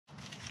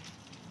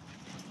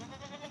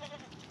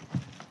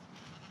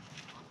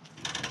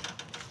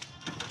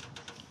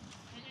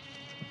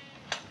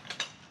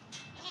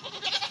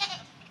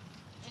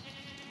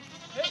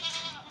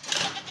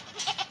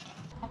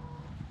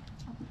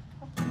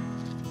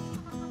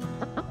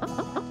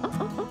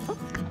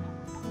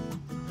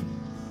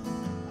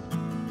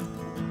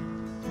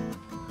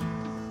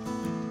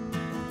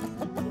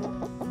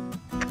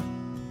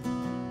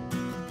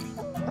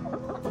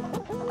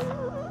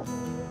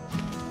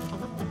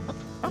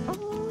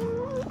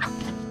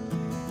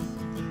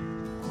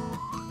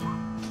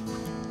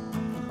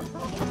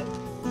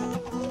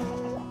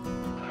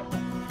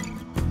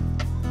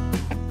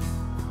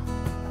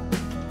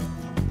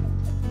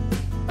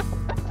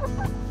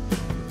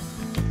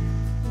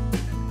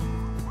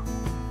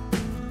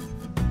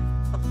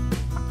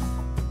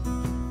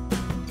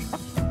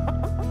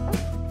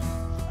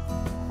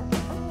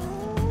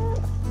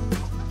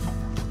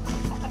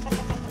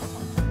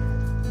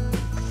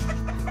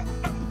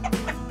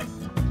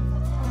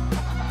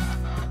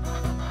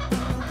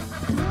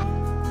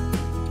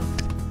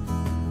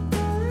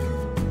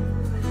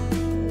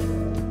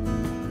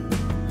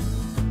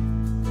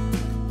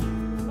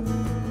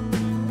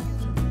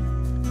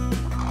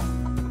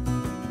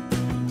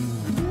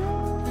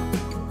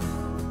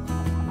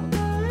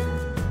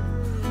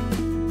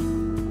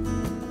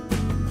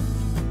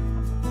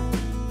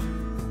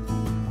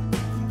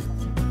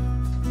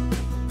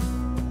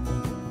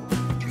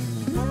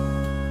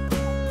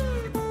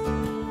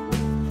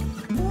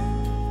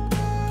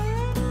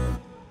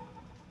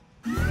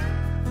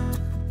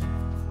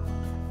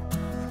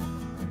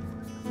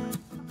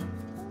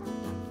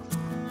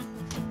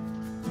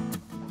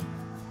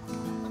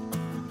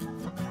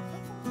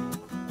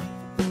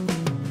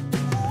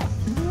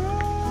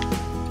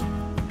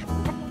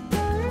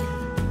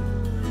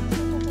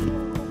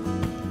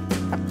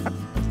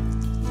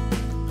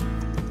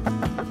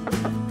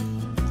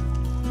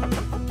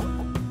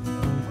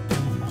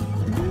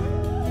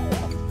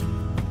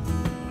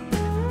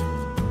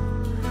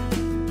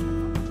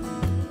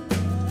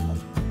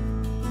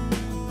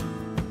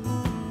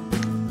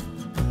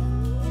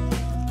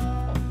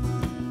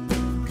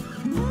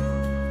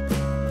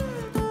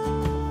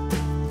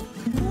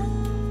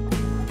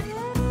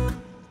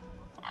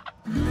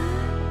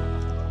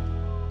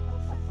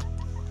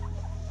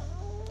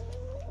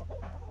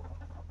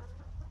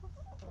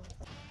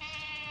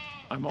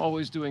I'm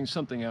always doing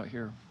something out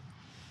here.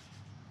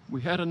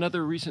 We had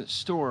another recent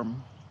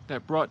storm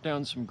that brought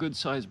down some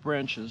good-sized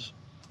branches.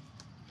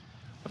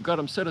 I've got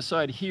them set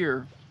aside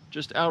here,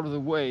 just out of the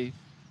way,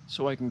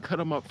 so I can cut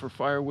them up for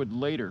firewood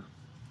later.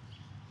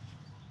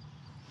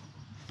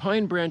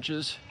 Pine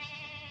branches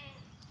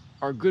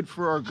are good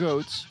for our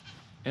goats,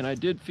 and I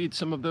did feed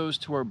some of those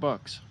to our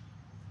bucks.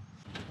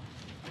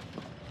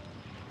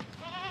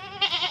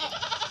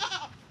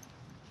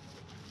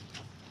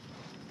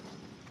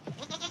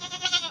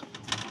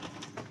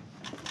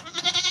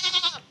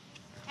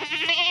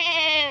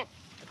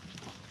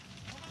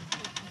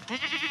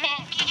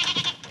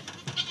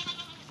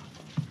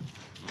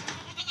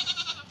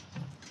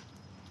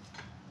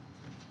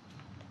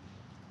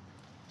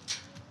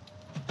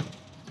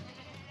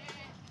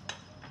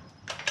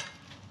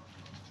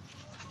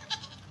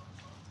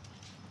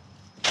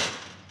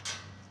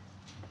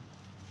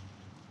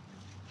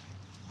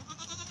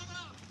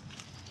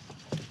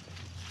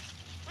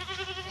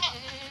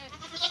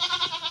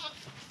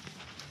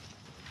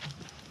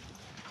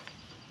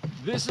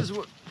 This is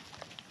what,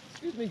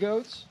 excuse me,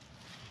 goats.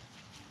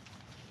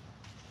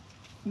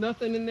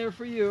 Nothing in there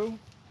for you.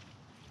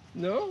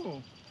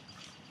 No.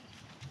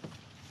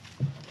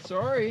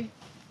 Sorry.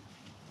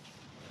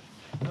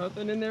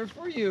 Nothing in there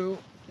for you.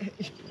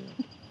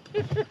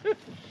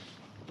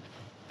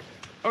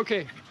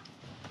 Okay.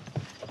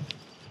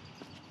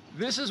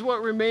 This is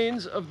what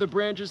remains of the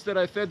branches that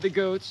I fed the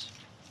goats.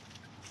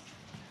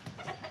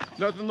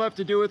 Nothing left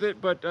to do with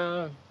it but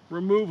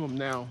remove them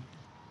now.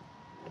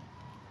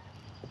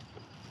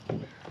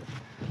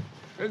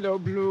 Hello,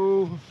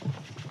 Blue.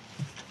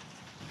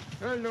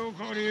 Hello,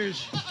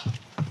 goaties.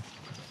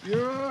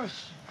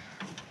 Yes.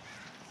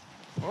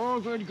 All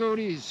good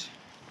goaties.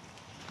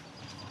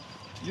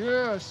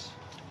 Yes.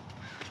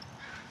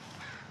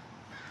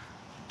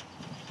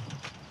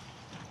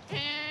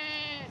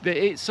 They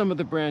ate some of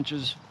the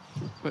branches,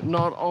 but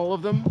not all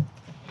of them.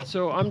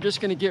 So I'm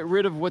just going to get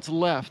rid of what's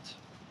left.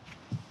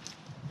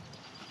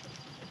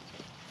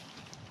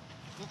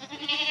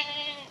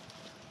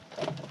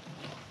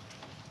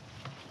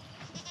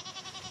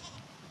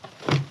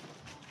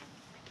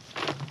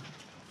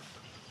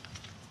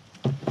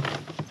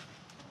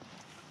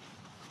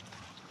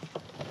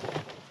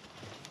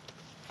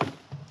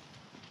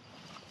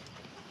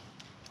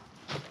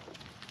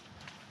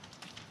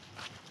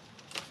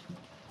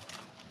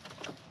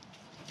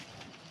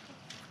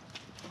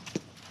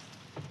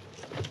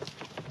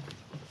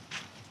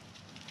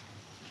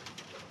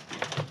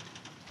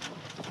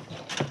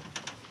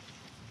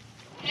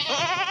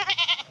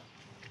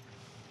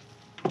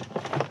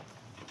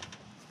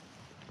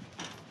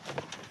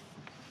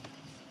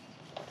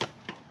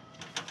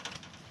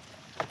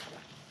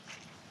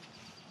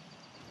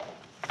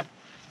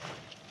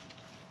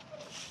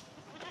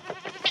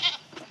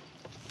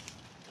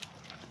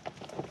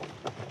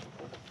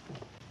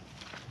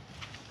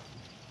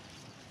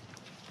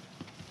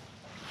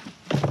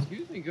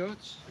 Excuse me,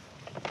 goats.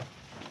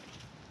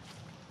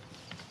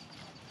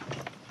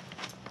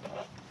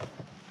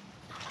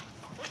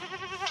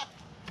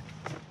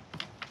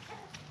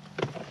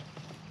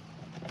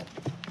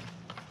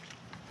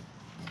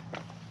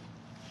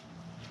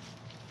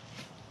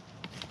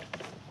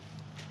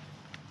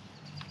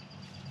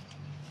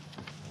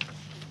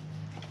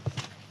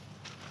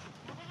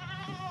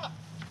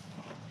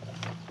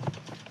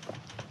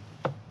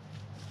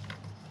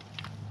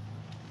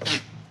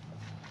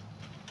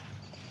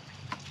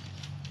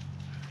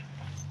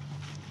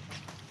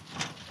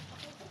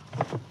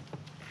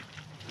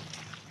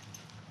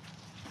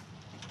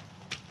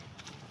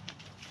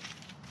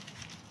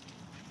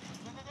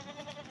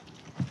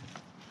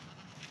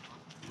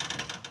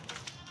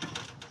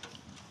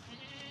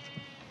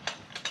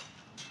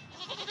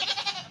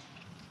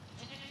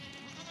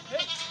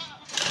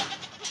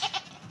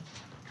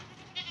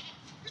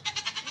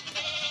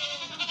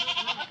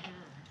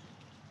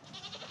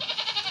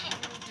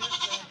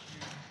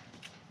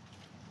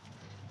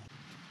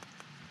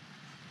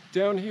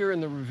 Down here in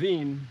the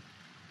ravine,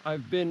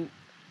 I've been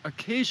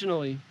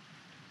occasionally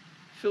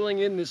filling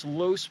in this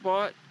low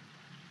spot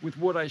with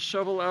what I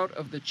shovel out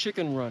of the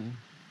chicken run.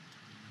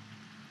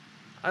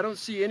 I don't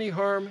see any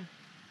harm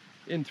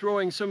in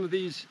throwing some of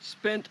these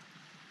spent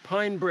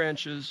pine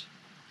branches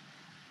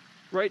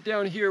right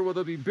down here where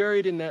they'll be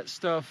buried in that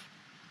stuff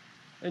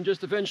and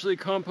just eventually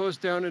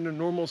compost down into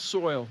normal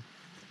soil.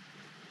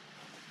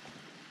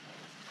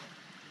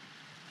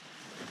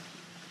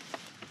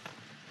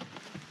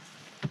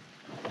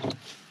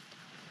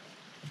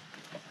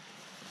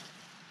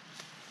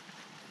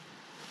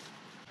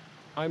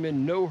 I'm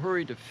in no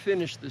hurry to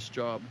finish this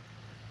job.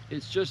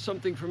 It's just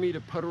something for me to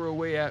putter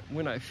away at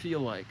when I feel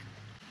like.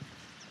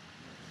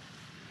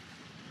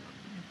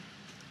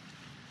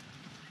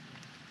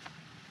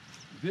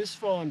 This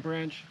fallen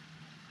branch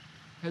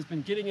has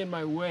been getting in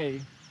my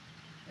way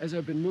as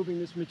I've been moving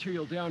this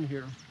material down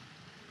here.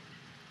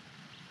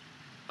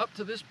 Up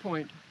to this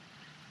point,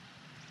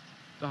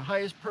 the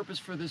highest purpose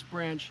for this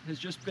branch has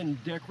just been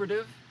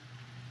decorative,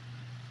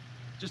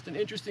 just an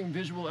interesting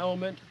visual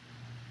element.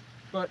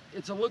 but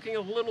it's looking a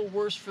little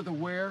worse for the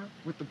wear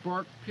with the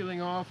bark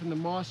peeling off and the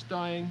moss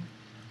dying.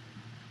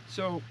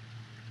 So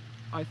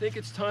I think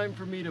it's time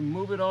for me to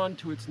move it on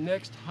to its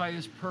next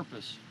highest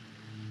purpose.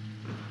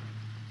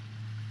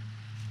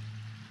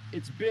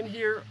 It's been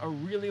here a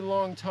really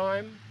long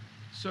time,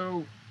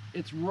 so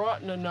it's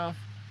rotten enough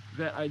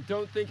that I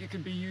don't think it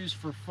could be used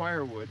for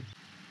firewood.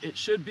 It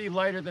should be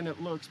lighter than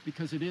it looks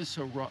because it is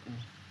so rotten.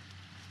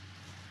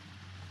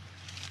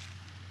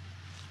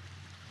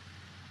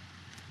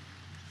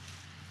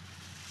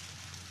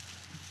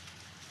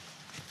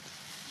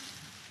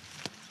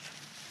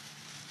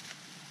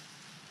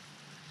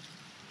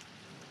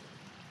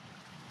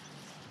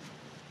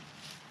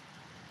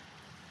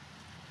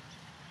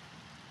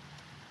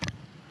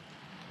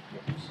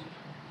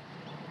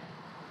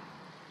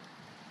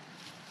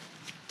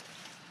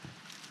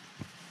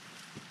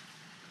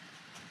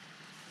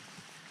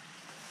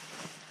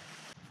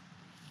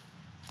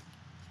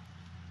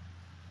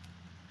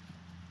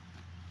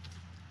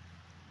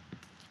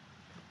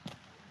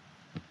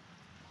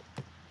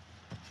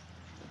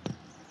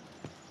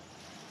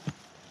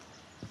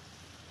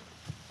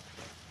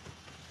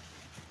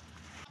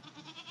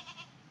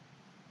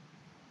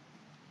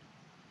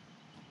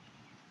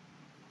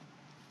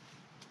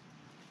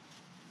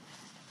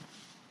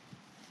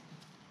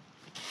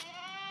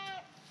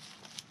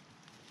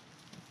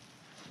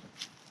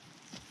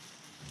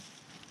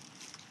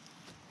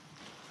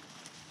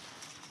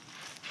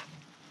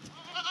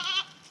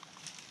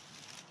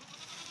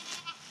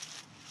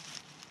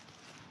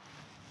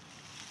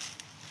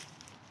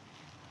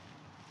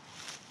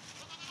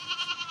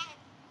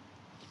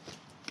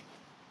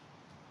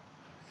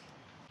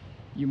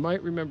 You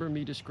might remember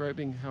me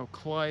describing how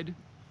Clyde,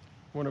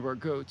 one of our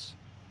goats,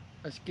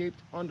 escaped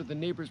onto the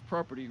neighbor's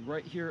property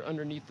right here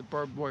underneath the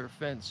barbed wire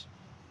fence.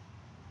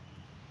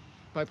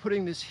 By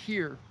putting this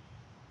here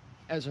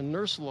as a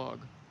nurse log,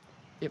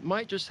 it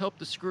might just help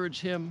discourage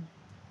him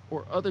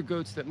or other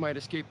goats that might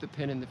escape the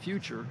pen in the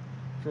future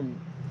from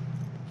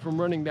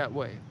running that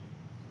way.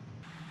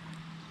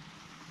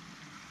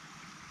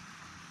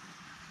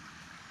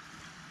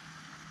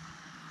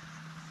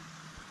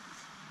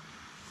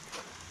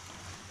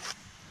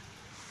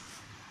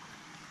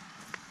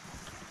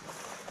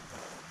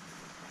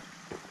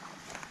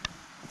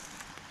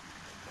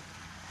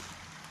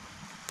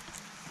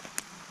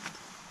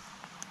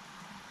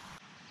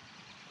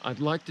 I'd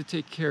like to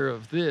take care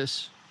of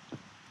this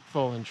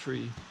fallen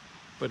tree,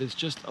 but it's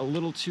just a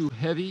little too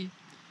heavy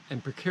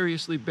and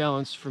precariously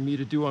balanced for me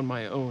to do on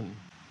my own.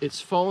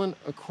 It's fallen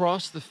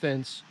across the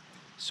fence,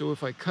 so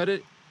if I cut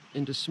it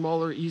into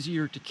smaller,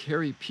 easier to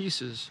carry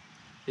pieces,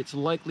 it's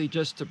likely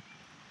just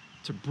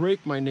to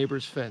break my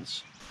neighbor's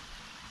fence.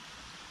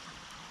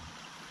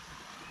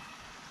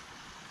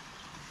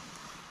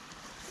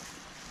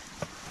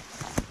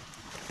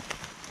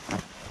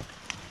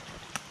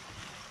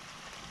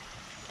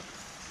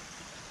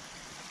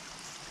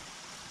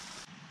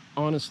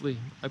 Honestly,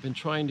 I've been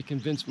trying to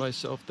convince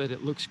myself that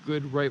it looks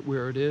good right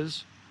where it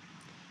is,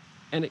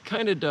 and it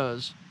kind of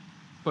does,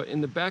 but in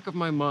the back of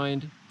my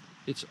mind,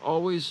 it's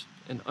always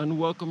an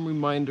unwelcome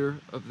reminder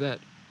of that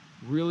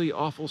really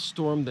awful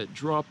storm that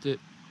dropped it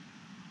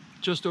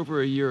just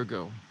over a year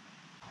ago.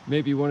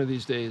 Maybe one of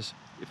these days,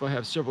 if I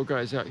have several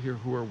guys out here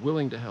who are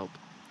willing to help,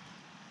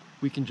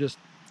 we can just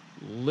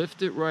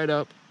lift it right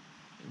up,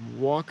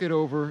 walk it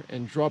over,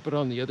 and drop it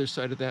on the other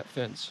side of that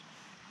fence.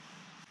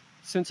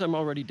 Since I'm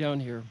already down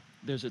here,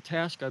 there's a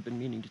task I've been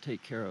meaning to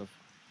take care of.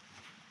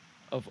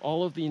 Of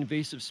all of the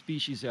invasive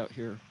species out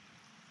here,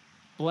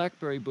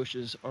 blackberry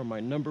bushes are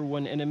my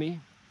 #1 enemy,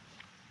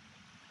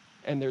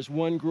 and there's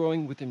one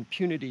growing with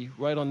impunity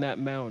right on that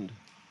mound.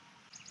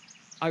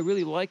 I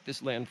really like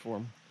this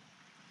landform,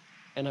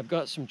 and I've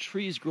got some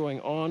trees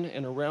growing on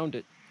and around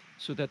it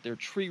so that their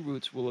tree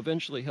roots will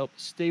eventually help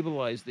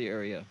stabilize the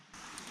area.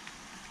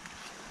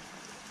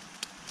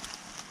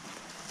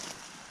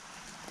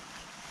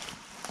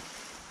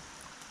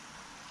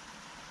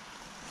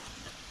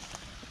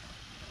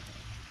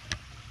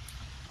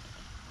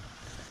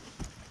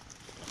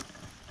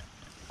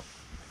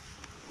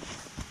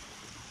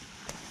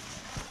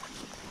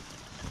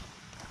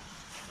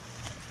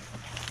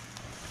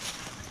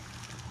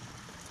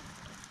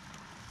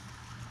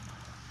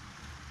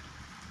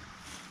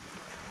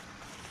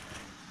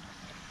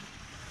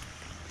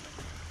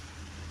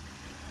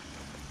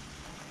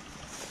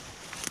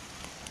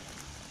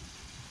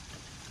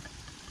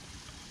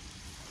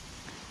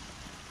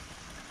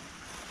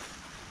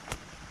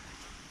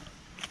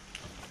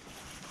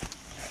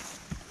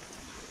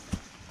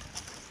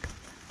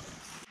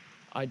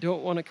 I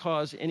don't want to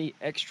cause any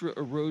extra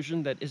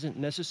erosion that isn't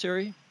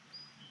necessary,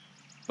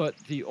 but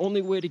the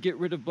only way to get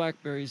rid of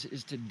blackberries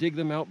is to dig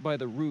them out by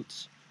the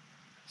roots.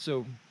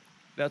 So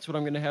that's what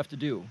I'm going to have to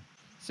do.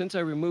 Since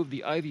I removed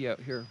the ivy out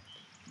here,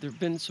 there have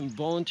been some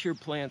volunteer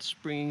plants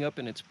springing up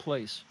in its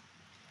place.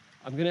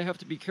 I'm going to have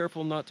to be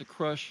careful not to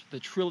crush the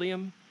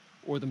trillium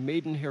or the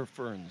maidenhair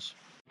ferns.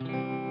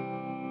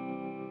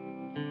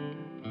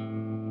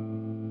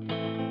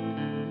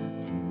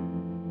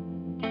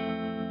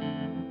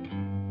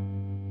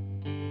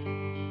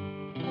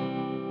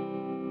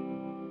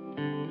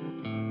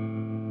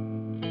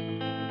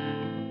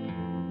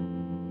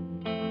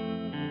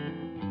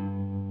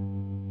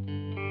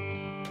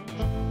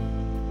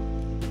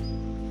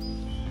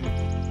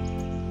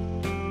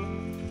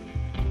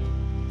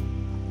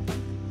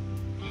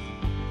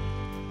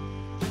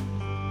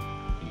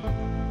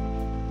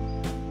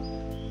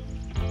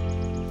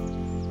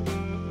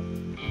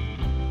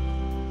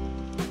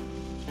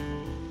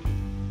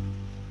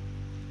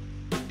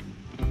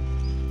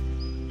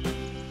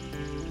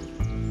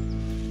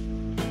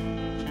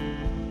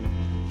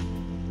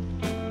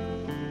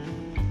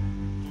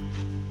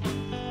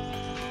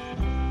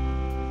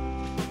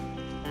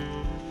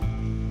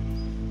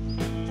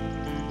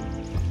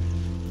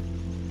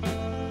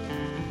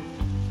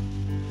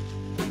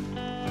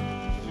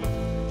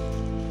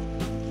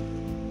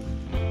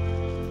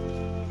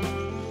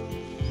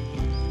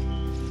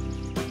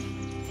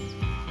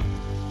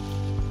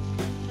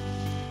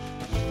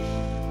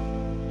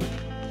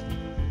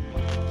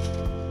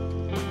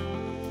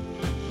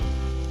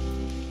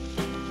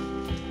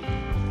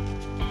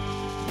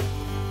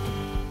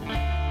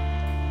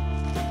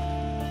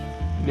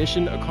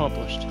 Mission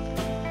accomplished.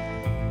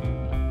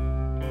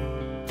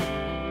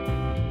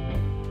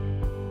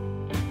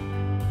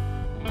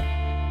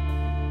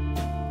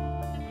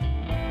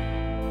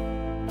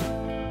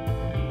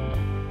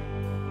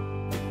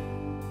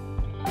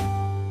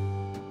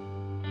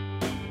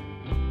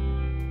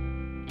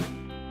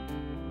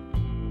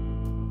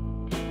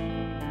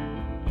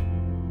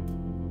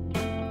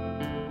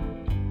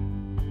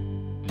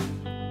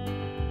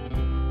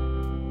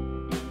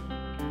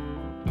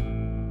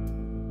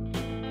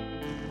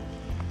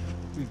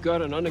 We've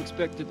got an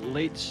unexpected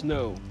late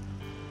snow.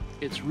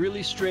 It's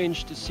really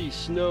strange to see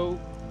snow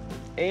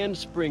and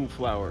spring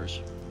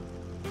flowers.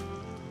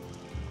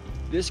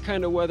 This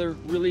kind of weather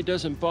really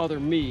doesn't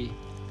bother me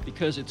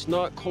because it's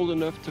not cold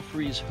enough to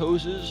freeze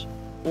hoses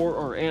or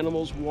our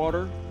animals'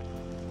 water.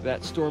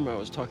 That storm I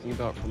was talking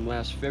about from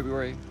last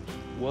February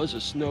was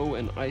a snow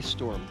and ice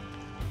storm.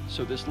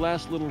 So this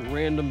last little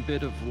random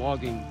bit of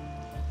vlogging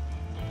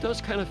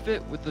does kind of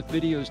fit with the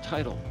video's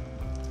title.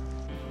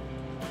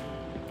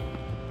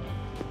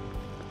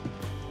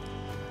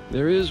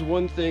 There is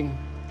one thing,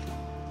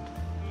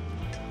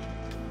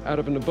 out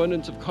of an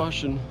abundance of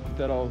caution,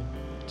 that I'll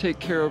take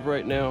care of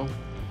right now.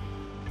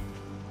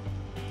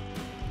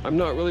 I'm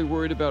not really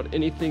worried about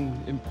anything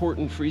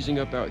important freezing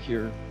up out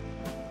here,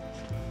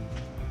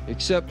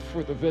 except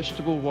for the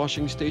vegetable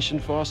washing station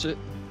faucet.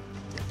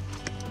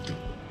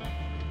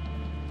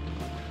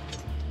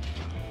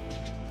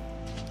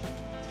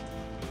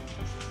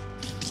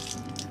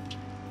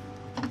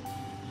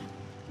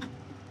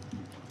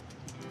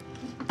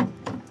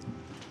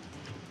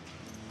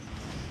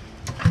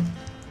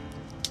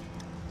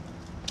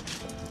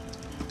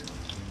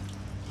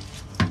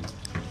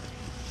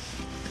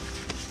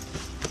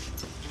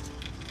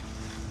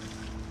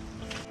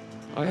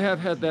 I have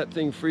had that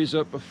thing freeze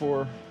up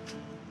before,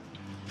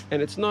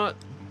 and it's not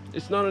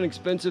an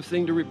expensive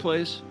thing to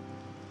replace,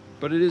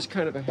 but it is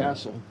kind of a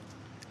hassle.